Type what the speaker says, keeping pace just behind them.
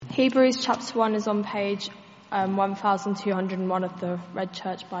Hebrews chapter 1 is on page 1201 of the Red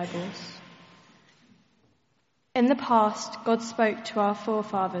Church Bibles. In the past, God spoke to our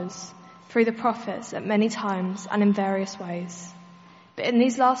forefathers through the prophets at many times and in various ways. But in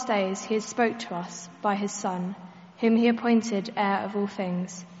these last days, he has spoke to us by his Son, whom he appointed heir of all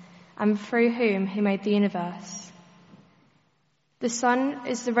things, and through whom he made the universe. The Son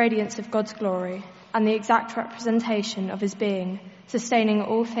is the radiance of God's glory and the exact representation of his being, sustaining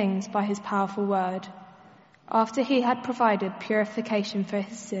all things by his powerful word. After he had provided purification for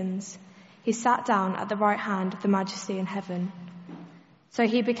his sins, he sat down at the right hand of the Majesty in heaven. So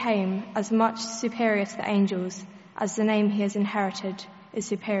he became as much superior to the angels as the name he has inherited is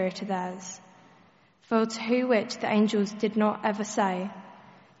superior to theirs. For to which the angels did not ever say,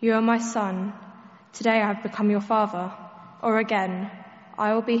 "You are my son, today I have become your father," or again,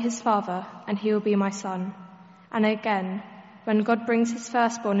 "I will be his father and he will be my son." And again, when God brings his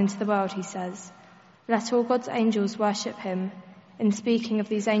firstborn into the world, he says, "Let all God's angels worship him." In speaking of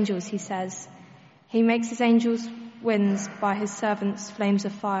these angels, he says, "He makes his angels winds, by his servants flames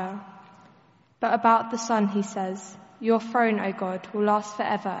of fire." But about the Son he says, "Your throne, O God, will last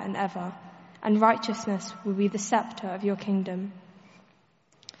forever and ever, and righteousness will be the scepter of your kingdom.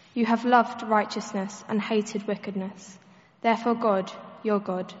 You have loved righteousness and hated wickedness. Therefore God, your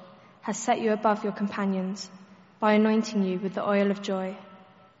God, has set you above your companions by anointing you with the oil of joy."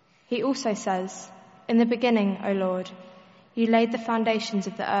 He also says, "In the beginning, O Lord, you laid the foundations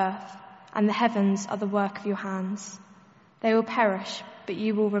of the earth, and the heavens are the work of your hands. They will perish, but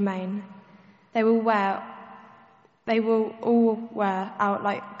you will remain. They will all wear out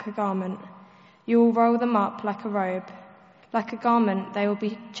like a garment. You will roll them up like a robe. Like a garment they will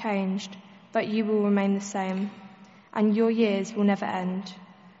be changed, but you will remain the same, and your years will never end."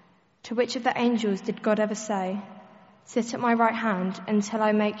 To which of the angels did God ever say, "Sit at my right hand until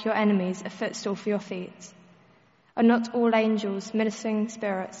I make your enemies a footstool for your feet"? Are not all angels ministering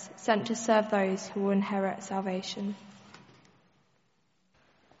spirits sent to serve those who will inherit salvation?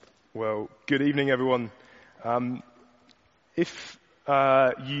 Well, good evening, everyone. If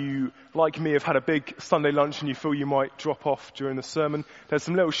you, like me, have had a big Sunday lunch and you feel you might drop off during the sermon, there's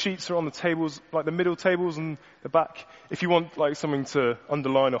some little sheets around the tables, like the middle tables and the back. If you want something to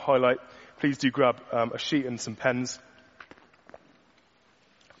underline or highlight, please do grab a sheet and some pens.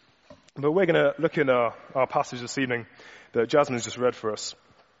 But we're going to look at our passage this evening that Jasmine's just read for us.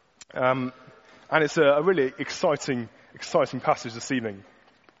 And it's a really exciting passage this evening.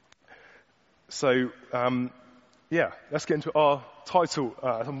 So, let's get into our title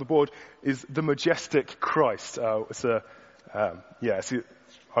on the board is The Majestic Christ. I'm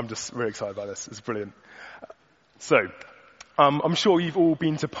just really excited about this. It's brilliant. So, I'm sure you've all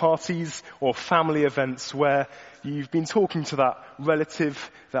been to parties or family events where you've been talking to that relative,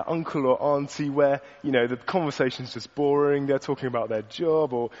 that uncle or auntie where, the conversation's just boring. They're talking about their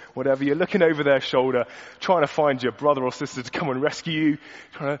job or whatever. You're looking over their shoulder, trying to find your brother or sister to come and rescue you,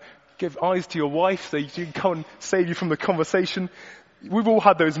 trying to give eyes to your wife so she can come and save you from the conversation. We've all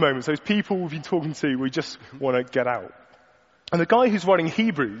had those moments, those people we've been talking to, we just want to get out. And the guy who's writing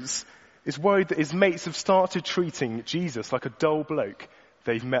Hebrews is worried that his mates have started treating Jesus like a dull bloke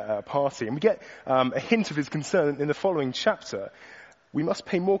they've met at a party. And we get a hint of his concern in the following chapter. We must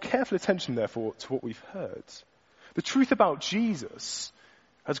pay more careful attention, therefore, to what we've heard. The truth about Jesus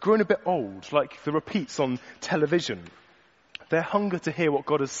has grown a bit old, like the repeats on television. Their hunger to hear what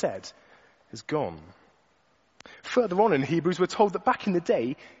God has said is gone. Further on in Hebrews, we're told that back in the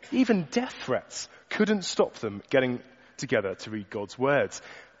day, even death threats couldn't stop them getting together to read God's words.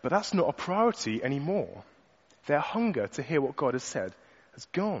 But that's not a priority anymore. Their hunger to hear what God has said has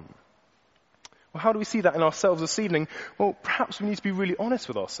gone. Well, how do we see that in ourselves this evening? Well, perhaps we need to be really honest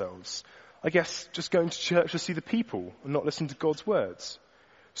with ourselves. I guess just going to church to see the people and not listen to God's words.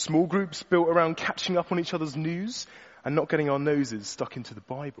 Small groups built around catching up on each other's news and not getting our noses stuck into the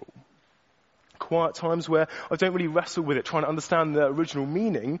Bible. Quiet times where I don't really wrestle with it, trying to understand the original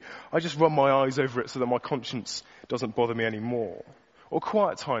meaning. I just run my eyes over it so that my conscience doesn't bother me anymore. Or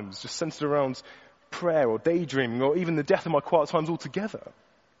quiet times just centered around prayer or daydreaming or even the death of my quiet times altogether.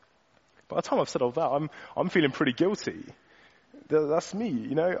 By the time I've said all that, I'm feeling pretty guilty. That's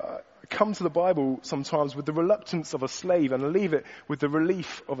me, I come to the Bible sometimes with the reluctance of a slave and leave it with the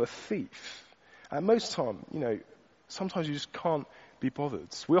relief of a thief. And most time, sometimes you just can't be bothered.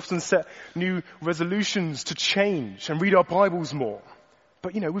 We often set new resolutions to change and read our Bibles more.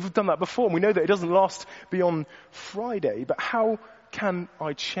 But, we've done that before and we know that it doesn't last beyond Friday. But how can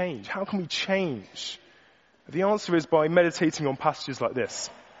I change? How can we change? The answer is by meditating on passages like this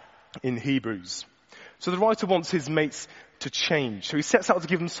in Hebrews. So the writer wants his mates to change. So he sets out to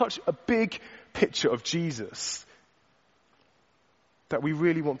give them such a big picture of Jesus that we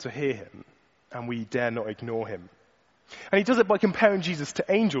really want to hear him and we dare not ignore him. And he does it by comparing Jesus to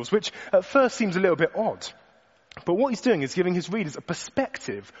angels, which at first seems a little bit odd. But what he's doing is giving his readers a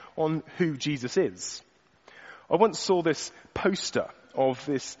perspective on who Jesus is. I once saw this poster of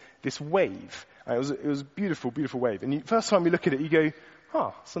this wave. And it was a beautiful, beautiful wave. And first time you look at it, you go,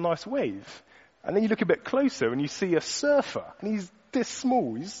 it's a nice wave. And then you look a bit closer and you see a surfer. And he's this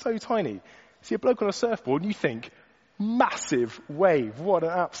small, he's so tiny. You see a bloke on a surfboard and you think, massive wave, what an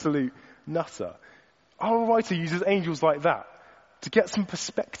absolute nutter. Our writer uses angels like that to get some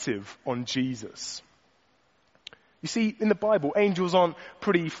perspective on Jesus. You see, in the Bible, angels aren't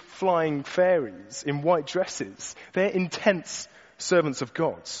pretty flying fairies in white dresses. They're intense servants of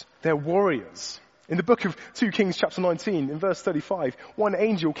God. They're warriors. In the book of 2 Kings chapter 19, in verse 35, one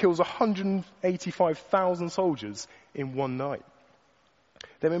angel kills 185,000 soldiers in one night.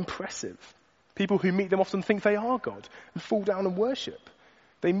 They're impressive. People who meet them often think they are God and fall down and worship.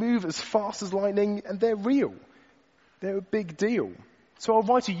 They move as fast as lightning and they're real. They're a big deal. So our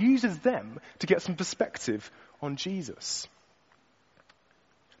writer uses them to get some perspective on Jesus.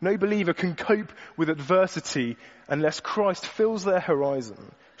 No believer can cope with adversity unless Christ fills their horizon,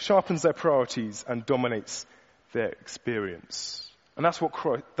 sharpens their priorities, and dominates their experience. And that's what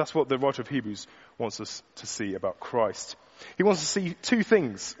the writer of Hebrews wants us to see about Christ. He wants to see two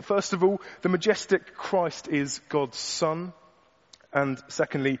things. First of all, the majestic Christ is God's Son. And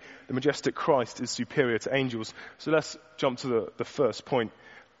secondly, the majestic Christ is superior to angels. So let's jump to the first point.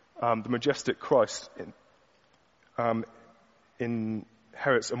 The majestic Christ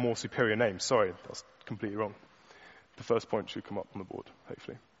inherits a more superior name. Sorry, that's completely wrong. The first point should come up on the board,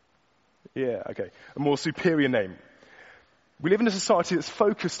 hopefully. Yeah, okay. A more superior name. We live in a society that's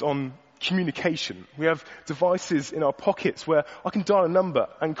focused on communication. We have devices in our pockets where I can dial a number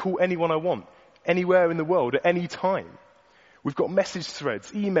and call anyone I want, anywhere in the world, at any time. We've got message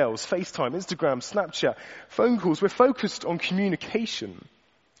threads, emails, FaceTime, Instagram, Snapchat, phone calls. We're focused on communication.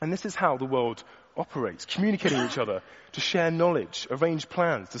 And this is how the world operates, communicating with each other, to share knowledge, arrange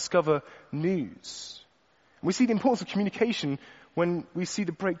plans, discover news. And we see the importance of communication when we see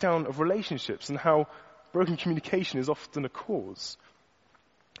the breakdown of relationships and how broken communication is often a cause.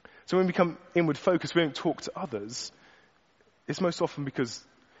 So when we become inward focused, we don't talk to others. It's most often because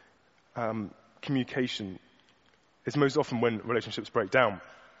communication is most often when relationships break down.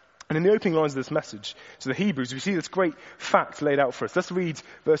 And in the opening lines of this message to the Hebrews, we see this great fact laid out for us. Let's read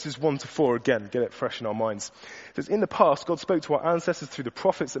verses 1 to 4 again, get it fresh in our minds. It says, in the past, God spoke to our ancestors through the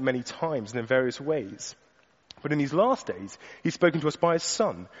prophets at many times and in various ways. But in these last days, he's spoken to us by his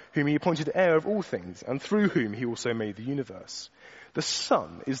Son, whom he appointed heir of all things, and through whom he also made the universe. The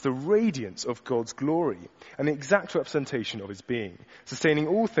Son is the radiance of God's glory and the exact representation of his being, sustaining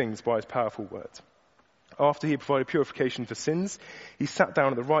all things by his powerful word. After he provided purification for sins, he sat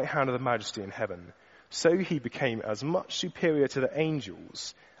down at the right hand of the Majesty in heaven. So he became as much superior to the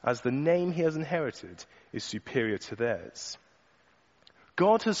angels as the name he has inherited is superior to theirs.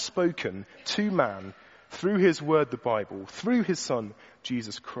 God has spoken to man through his word, the Bible, through his Son,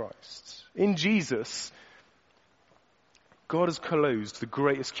 Jesus Christ. In Jesus, God has closed the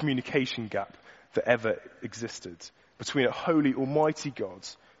greatest communication gap that ever existed between a holy, almighty God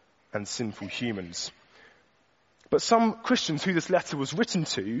and sinful humans. But some Christians who this letter was written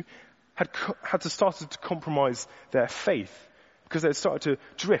to had started to compromise their faith because they had started to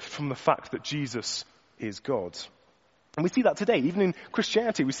drift from the fact that Jesus is God. And we see that today. Even in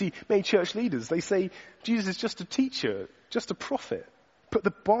Christianity, we see many church leaders, they say Jesus is just a teacher, just a prophet. But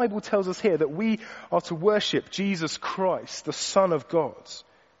the Bible tells us here that we are to worship Jesus Christ, the Son of God.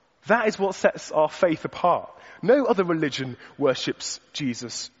 That is what sets our faith apart. No other religion worships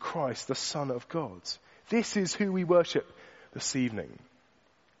Jesus Christ, the Son of God. This is who we worship this evening.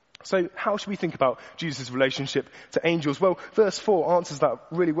 So how should we think about Jesus' relationship to angels? Well, verse 4 answers that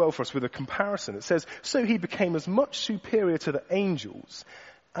really well for us with a comparison. It says, so he became as much superior to the angels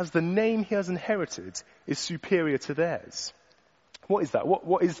as the name he has inherited is superior to theirs. What is that?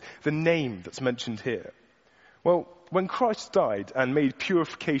 What is the name that's mentioned here? Well, when Christ died and made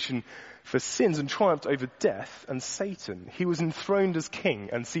purification for sins and triumphed over death and Satan, he was enthroned as king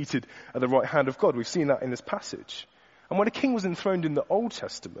and seated at the right hand of God. We've seen that in this passage. And when a king was enthroned in the Old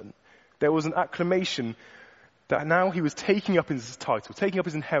Testament, there was an acclamation that now he was taking up his title, taking up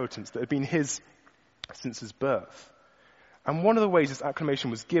his inheritance that had been his since his birth. And one of the ways this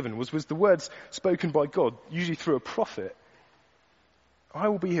acclamation was given was the words spoken by God, usually through a prophet. I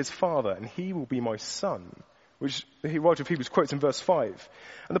will be his father and he will be my son, which the writer of Hebrews quotes in verse 5.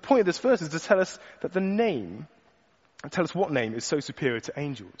 And the point of this verse is to tell us that the name tell us what name is so superior to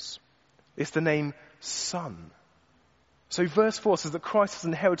angels. It's the name Son. So verse 4 says that Christ has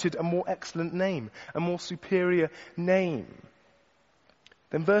inherited a more excellent name, a more superior name.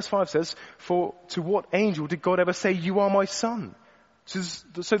 Then verse 5 says, for to what angel did God ever say, you are my son? So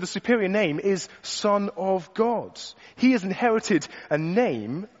the superior name is Son of God. He has inherited a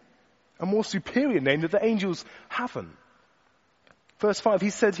name, a more superior name that the angels haven't. Verse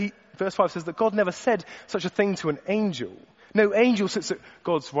 5 says that God never said such a thing to an angel. No angel sits at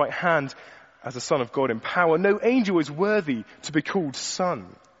God's right hand as a son of God in power. No angel is worthy to be called son.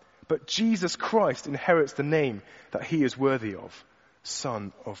 But Jesus Christ inherits the name that he is worthy of,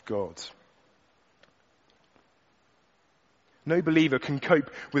 Son of God. No believer can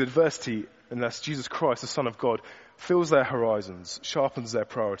cope with adversity unless Jesus Christ, the Son of God, fills their horizons, sharpens their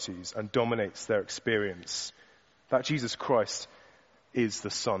priorities, and dominates their experience. That Jesus Christ is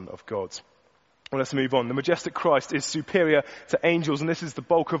the Son of God. Well, let's move on. The majestic Christ is superior to angels, and this is the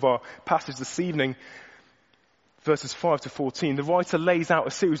bulk of our passage this evening, verses 5 to 14. The writer lays out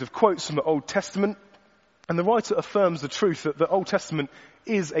a series of quotes from the Old Testament, and the writer affirms the truth that the Old Testament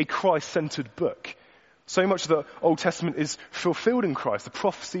is a Christ-centered book. So much of the Old Testament is fulfilled in Christ, the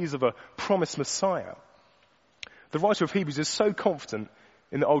prophecies of a promised Messiah. The writer of Hebrews is so confident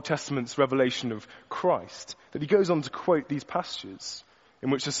in the Old Testament's revelation of Christ that he goes on to quote these passages in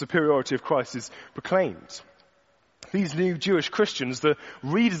which the superiority of Christ is proclaimed. These new Jewish Christians, the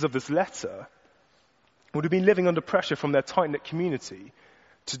readers of this letter, would have been living under pressure from their tight-knit community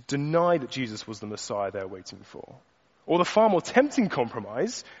to deny that Jesus was the Messiah they're waiting for. Or the far more tempting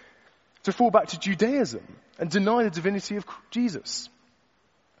compromise, to fall back to Judaism and deny the divinity of Jesus.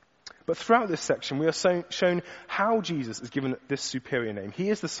 But throughout this section, we are shown how Jesus is given this superior name.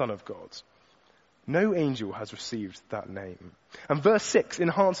 He is the Son of God. No angel has received that name. And verse 6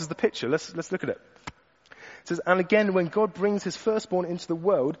 enhances the picture. Let's look at it. It says, and again, when God brings his firstborn into the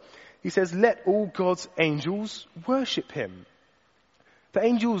world, he says, let all God's angels worship him. The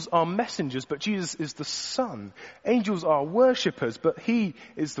angels are messengers, but Jesus is the Son. Angels are worshippers, but he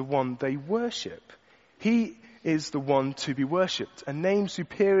is the one they worship. He is the one to be worshipped, a name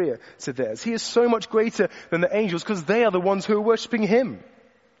superior to theirs. He is so much greater than the angels because they are the ones who are worshipping him.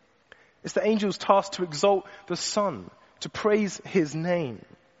 It's the angels' task to exalt the Son, to praise his name.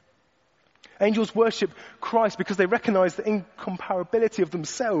 Angels worship Christ because they recognize the incomparability of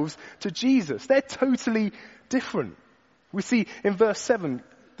themselves to Jesus. They're totally different. We see in verse 7,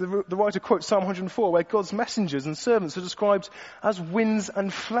 the writer quotes Psalm 104, where God's messengers and servants are described as winds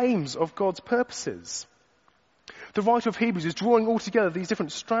and flames of God's purposes. The writer of Hebrews is drawing all together these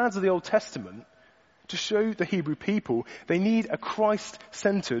different strands of the Old Testament to show the Hebrew people they need a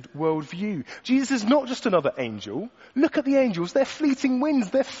Christ-centered worldview. Jesus is not just another angel. Look at the angels. They're fleeting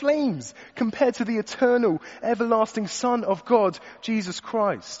winds. They're flames compared to the eternal, everlasting Son of God, Jesus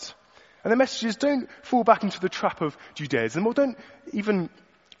Christ. And the message is don't fall back into the trap of Judaism or don't even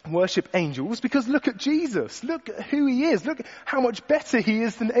worship angels because look at Jesus. Look at who he is. Look at how much better he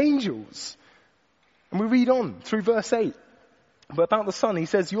is than angels. And we read on through verse 8. But about the Son, he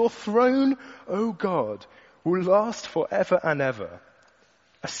says, your throne, O God, will last forever and ever.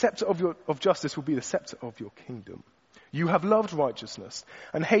 A scepter of justice will be the scepter of your kingdom. You have loved righteousness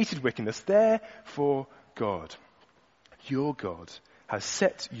and hated wickedness. Therefore, God, your God, has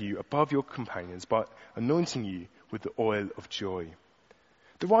set you above your companions by anointing you with the oil of joy.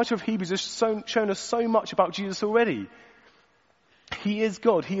 The writer of Hebrews has shown us so much about Jesus already. He is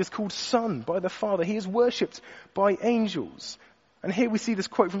God. He is called Son by the Father. He is worshipped by angels. And here we see this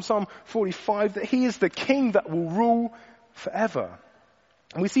quote from Psalm 45 that he is the king that will rule forever.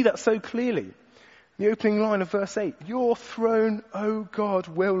 And we see that so clearly. The opening line of verse 8, your throne, O God,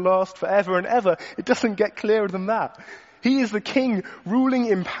 will last forever and ever. It doesn't get clearer than that. He is the king ruling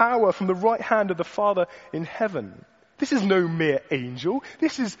in power from the right hand of the Father in heaven. This is no mere angel.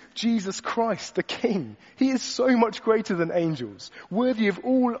 This is Jesus Christ, the king. He is so much greater than angels, worthy of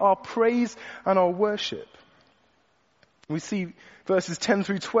all our praise and our worship. We see verses 10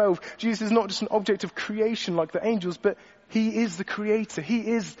 through 12. Jesus is not just an object of creation like the angels, but he is the creator. He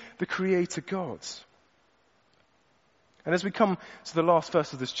is the creator God. And as we come to the last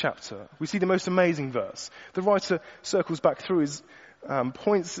verse of this chapter, we see the most amazing verse. The writer circles back through his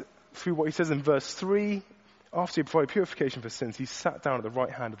points through what he says in verse 3. After he provided purification for sins, he sat down at the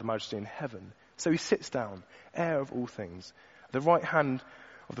right hand of the Majesty in heaven. So he sits down, heir of all things, at the right hand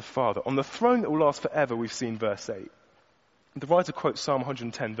of the Father. On the throne that will last forever, we've seen verse 8. The writer quotes Psalm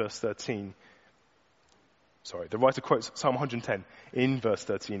 110, verse 13. The writer quotes Psalm 110 in verse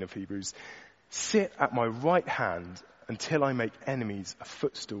 13 of Hebrews. Sit at my right hand until I make enemies a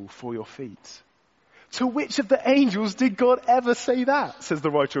footstool for your feet. To which of the angels did God ever say that, says the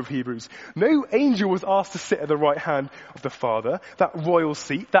writer of Hebrews? No angel was asked to sit at the right hand of the Father, that royal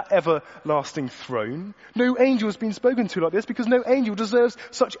seat, that everlasting throne. No angel has been spoken to like this because no angel deserves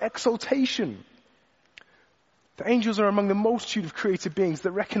such exaltation. The angels are among the multitude of created beings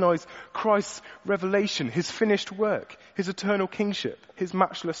that recognize Christ's revelation, his finished work, his eternal kingship, his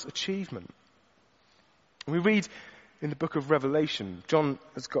matchless achievement. And we read in the book of Revelation, John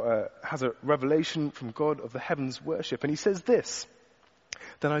has a revelation from God of the heavens worship, and he says this: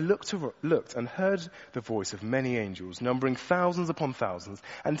 Then I looked and heard the voice of many angels, numbering thousands upon thousands,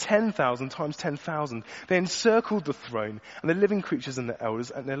 and 10,000 times 10,000. They encircled the throne and the living creatures and the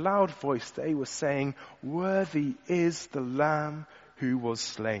elders, and in a loud voice they were saying, Worthy is the Lamb who was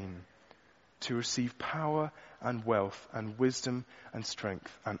slain, to receive power and wealth and wisdom and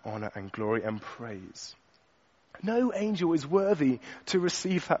strength and honor and glory and praise. No angel is worthy to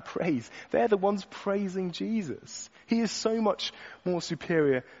receive that praise. They're the ones praising Jesus. He is so much more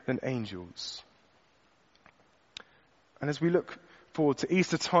superior than angels. And as we look forward to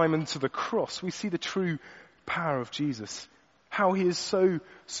Easter time and to the cross, we see the true power of Jesus. How he is so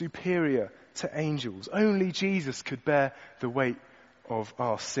superior to angels. Only Jesus could bear the weight of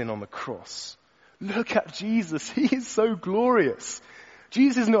our sin on the cross. Look at Jesus. He is so glorious.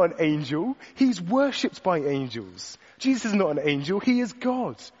 Jesus is not an angel. He's worshipped by angels. Jesus is not an angel. He is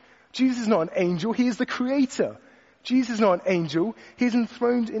God. Jesus is not an angel. He is the creator. Jesus is not an angel. He is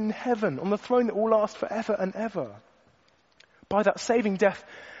enthroned in heaven on the throne that will last forever and ever. By that saving death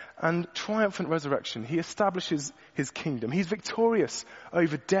and triumphant resurrection, he establishes his kingdom. He's victorious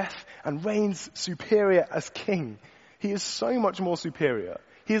over death and reigns superior as king. He is so much more superior.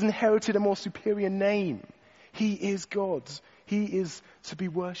 He has inherited a more superior name. He is God. He is to be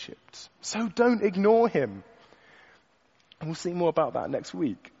worshipped. So don't ignore him. And we'll see more about that next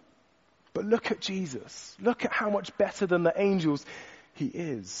week. But look at Jesus. Look at how much better than the angels he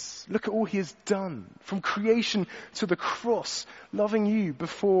is. Look at all he has done. From creation to the cross, loving you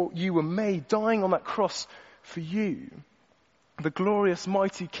before you were made, dying on that cross for you. The glorious,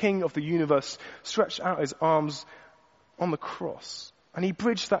 mighty King of the universe stretched out his arms on the cross. And he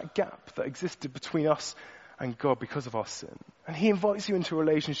bridged that gap that existed between us and God because of our sin. And he invites you into a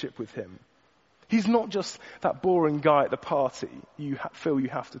relationship with him. He's not just that boring guy at the party you feel you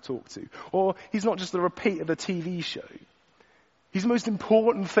have to talk to. Or he's not just the repeat of the TV show. He's the most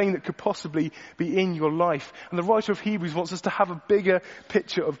important thing that could possibly be in your life. And the writer of Hebrews wants us to have a bigger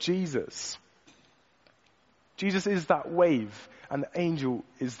picture of Jesus. Jesus is that wave, and the angel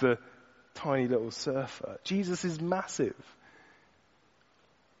is the tiny little surfer. Jesus is massive.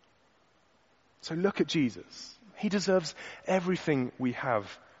 So look at Jesus. He deserves everything we have.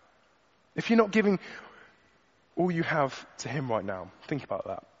 If you're not giving all you have to him right now, think about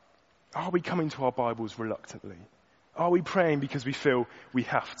that. Are we coming to our Bibles reluctantly? Are we praying because we feel we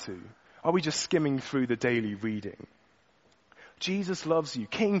have to? Are we just skimming through the daily reading? Jesus loves you.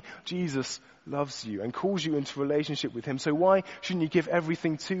 King Jesus loves you and calls you into relationship with him. So why shouldn't you give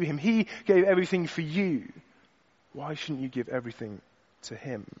everything to him? He gave everything for you. Why shouldn't you give everything to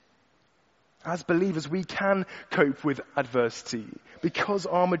him? As believers, we can cope with adversity because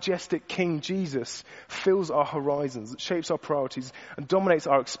our majestic King Jesus fills our horizons, shapes our priorities, and dominates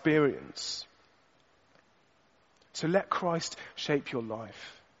our experience. So let Christ shape your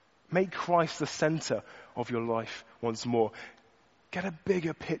life. Make Christ the center of your life once more. Get a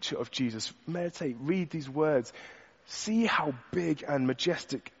bigger picture of Jesus. Meditate, read these words. See how big and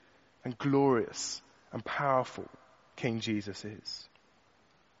majestic and glorious and powerful King Jesus is.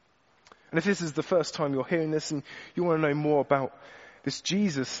 And if this is the first time you're hearing this and you want to know more about this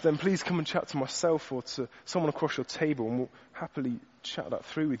Jesus, then please come and chat to myself or to someone across your table, and we'll happily chat that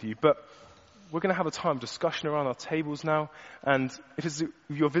through with you. But we're going to have a time of discussion around our tables now. And if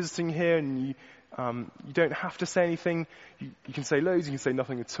you're visiting here and you don't have to say anything, you can say loads, you can say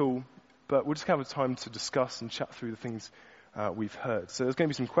nothing at all. But we're just going to have a time to discuss and chat through the things we've heard. So there's going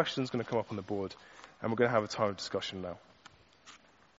to be some questions going to come up on the board, and we're going to have a time of discussion now.